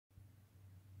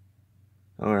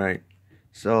Alright,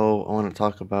 so I want to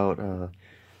talk about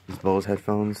these Bose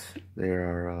headphones. They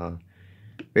are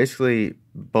basically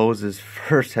Bose's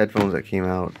first headphones that came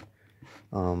out,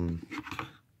 um,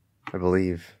 I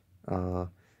believe. It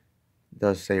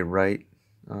does say right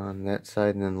on that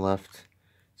side and then left,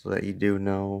 so that you do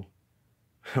know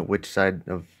which side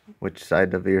of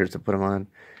the ears to put them on.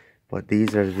 But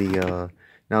these are the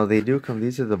now they do come.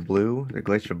 These are the blue, the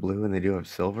glacier blue, and they do have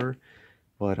silver.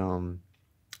 But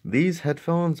these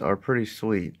headphones are pretty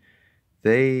sweet.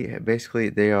 They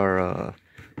are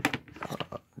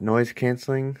noise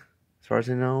canceling, as far as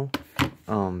I know.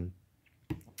 Um,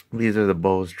 these are the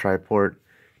Bose Triport.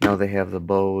 Now they have the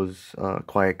Bose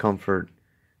Quiet Comfort,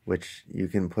 which you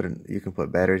can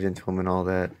put batteries into them and all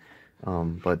that.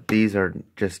 But these are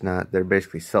just not. They're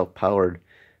basically self-powered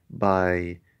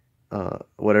by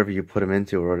whatever you put them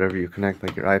into or whatever you connect,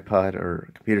 like your iPod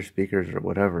or computer speakers or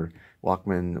whatever,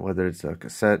 Walkman, whether it's a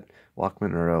cassette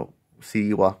Walkman or a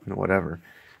CD Walkman or whatever.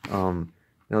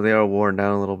 They are worn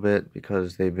down a little bit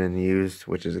because they've been used,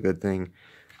 which is a good thing.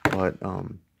 But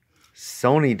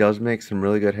Sony does make some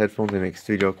really good headphones. They make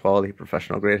studio quality,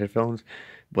 professional grade headphones.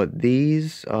 But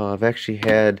these, I've actually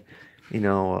had,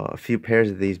 a few pairs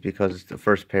of these because the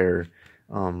first pair,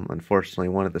 unfortunately,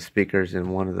 one of the speakers in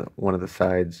one of the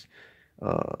sides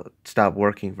stopped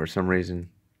working for some reason.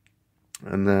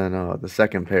 And then the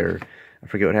second pair, I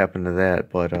forget what happened to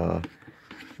that, but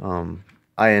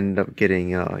I ended up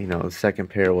getting, the second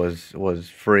pair was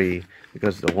free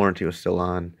because the warranty was still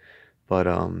on. But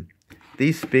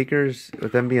these speakers,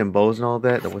 with them being Bose and all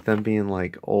that, with them being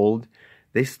like old,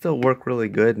 they still work really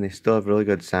good and they still have really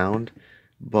good sound.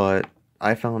 But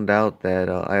I found out that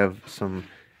I have some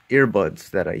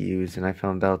earbuds that I use, and I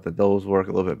found out that those work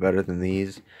a little bit better than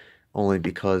these, only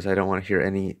because I don't want to hear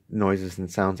any noises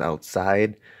and sounds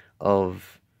outside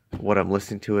of what I'm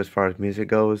listening to as far as music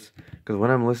goes. Because when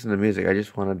I'm listening to music, I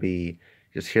just want to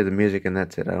just hear the music and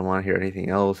that's it. I don't want to hear anything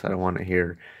else. I don't want to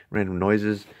hear random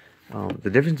noises. The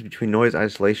difference between noise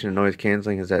isolation and noise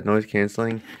canceling is that noise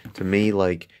canceling, to me,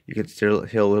 like, you can still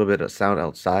hear a little bit of sound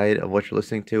outside of what you're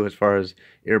listening to as far as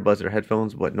earbuds or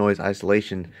headphones, but noise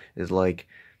isolation is like,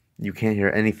 you can't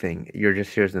hear anything. You're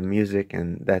just hearing the music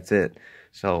and that's it.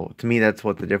 So, to me, that's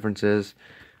what the difference is.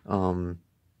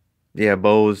 Yeah,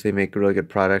 Bose, they make really good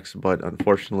products, but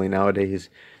unfortunately nowadays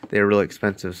they're really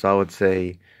expensive. So I would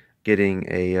say getting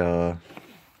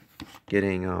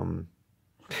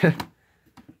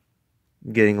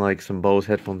getting like some Bose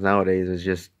headphones nowadays is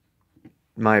just,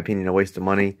 in my opinion, a waste of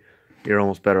money. You're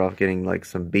almost better off getting like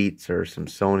some Beats or some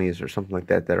Sonys or something like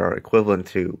that that are equivalent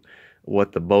to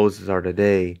what the Boses are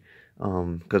today.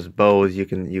 Because Bose, you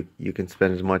can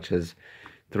spend as much as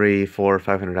 $300, $400,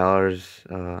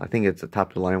 $500. I think it's the top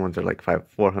of the line ones are like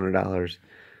 $400.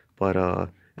 But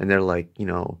and they're like,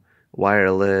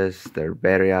 wireless. They're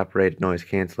battery operated, noise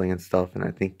canceling and stuff. And I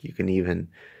think you can even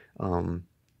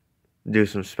do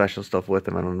some special stuff with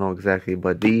them. I don't know exactly,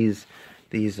 but these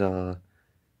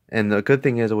and the good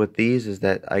thing is with these is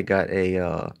that I got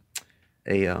a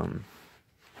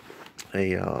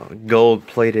gold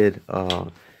plated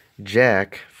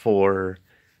jack for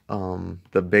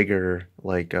the bigger,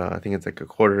 like I think it's like a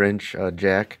 1/4 inch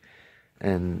jack,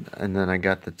 and then I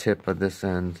got the tip of this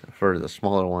end for the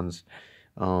smaller ones.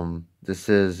 This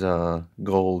is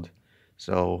gold,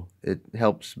 so it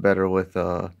helps better with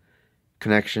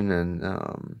connection and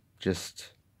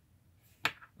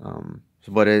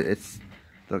but it's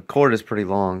the cord is pretty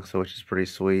long, so which is pretty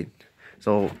sweet.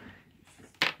 So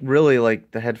really, like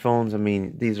the headphones, I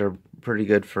mean, these are pretty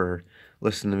good for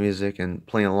listening to music and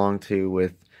playing along to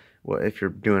with if you're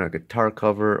doing a guitar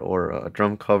cover or a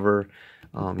drum cover.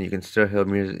 You can still hear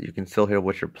music. You can still hear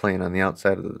what you're playing on the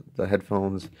outside of the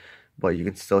headphones, but you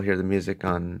can still hear the music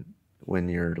on when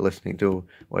you're listening to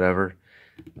whatever.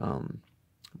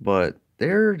 But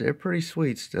they're pretty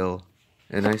sweet still,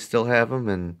 and I still have them.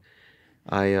 And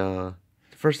the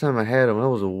first time I had them, I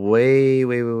was way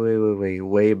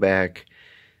back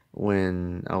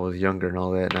when I was younger and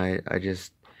all that. And I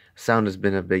just, sound has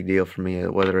been a big deal for me,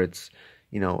 whether it's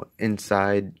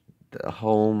inside the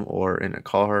home or in a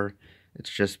car. It's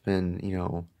just been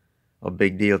a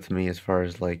big deal to me as far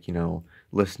as like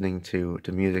listening to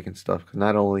music and stuff. 'Cause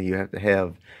not only you have to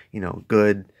have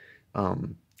good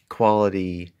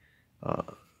quality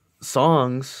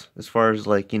songs as far as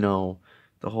like the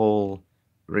whole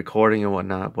recording and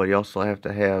whatnot, but you also have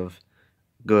to have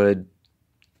good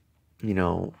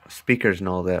speakers and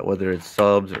all that, whether it's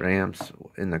subs or amps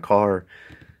in the car.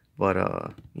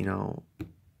 But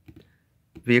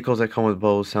vehicles that come with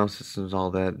Bose sound systems,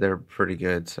 all that, they're pretty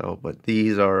good. So, but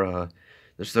these are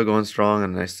they're still going strong,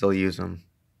 and I still use them.